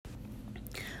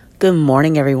Good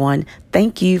morning, everyone.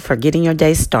 Thank you for getting your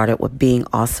day started with Being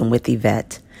Awesome with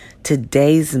Yvette.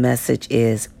 Today's message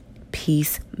is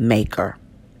Peacemaker.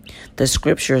 The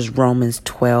scripture is Romans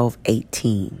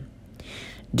 12:18.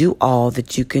 Do all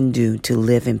that you can do to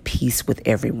live in peace with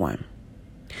everyone.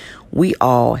 We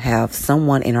all have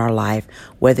someone in our life,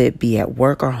 whether it be at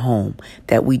work or home,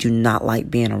 that we do not like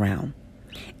being around.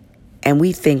 And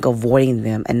we think avoiding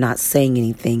them and not saying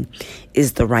anything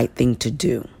is the right thing to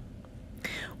do.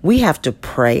 We have to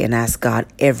pray and ask God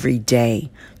every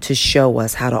day to show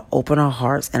us how to open our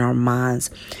hearts and our minds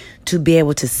to be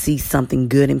able to see something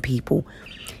good in people,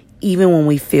 even when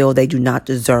we feel they do not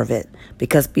deserve it.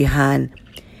 Because behind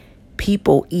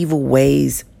people, evil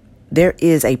ways, there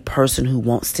is a person who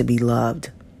wants to be loved.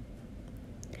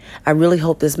 I really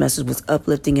hope this message was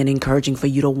uplifting and encouraging for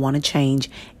you to want to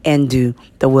change and do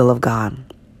the will of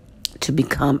God, to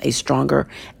become a stronger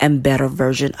and better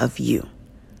version of you.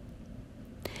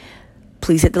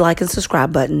 Please hit the like and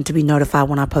subscribe button to be notified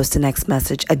when I post the next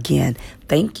message. Again,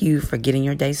 thank you for getting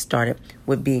your day started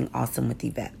with Being Awesome with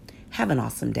Yvette. Have an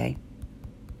awesome day.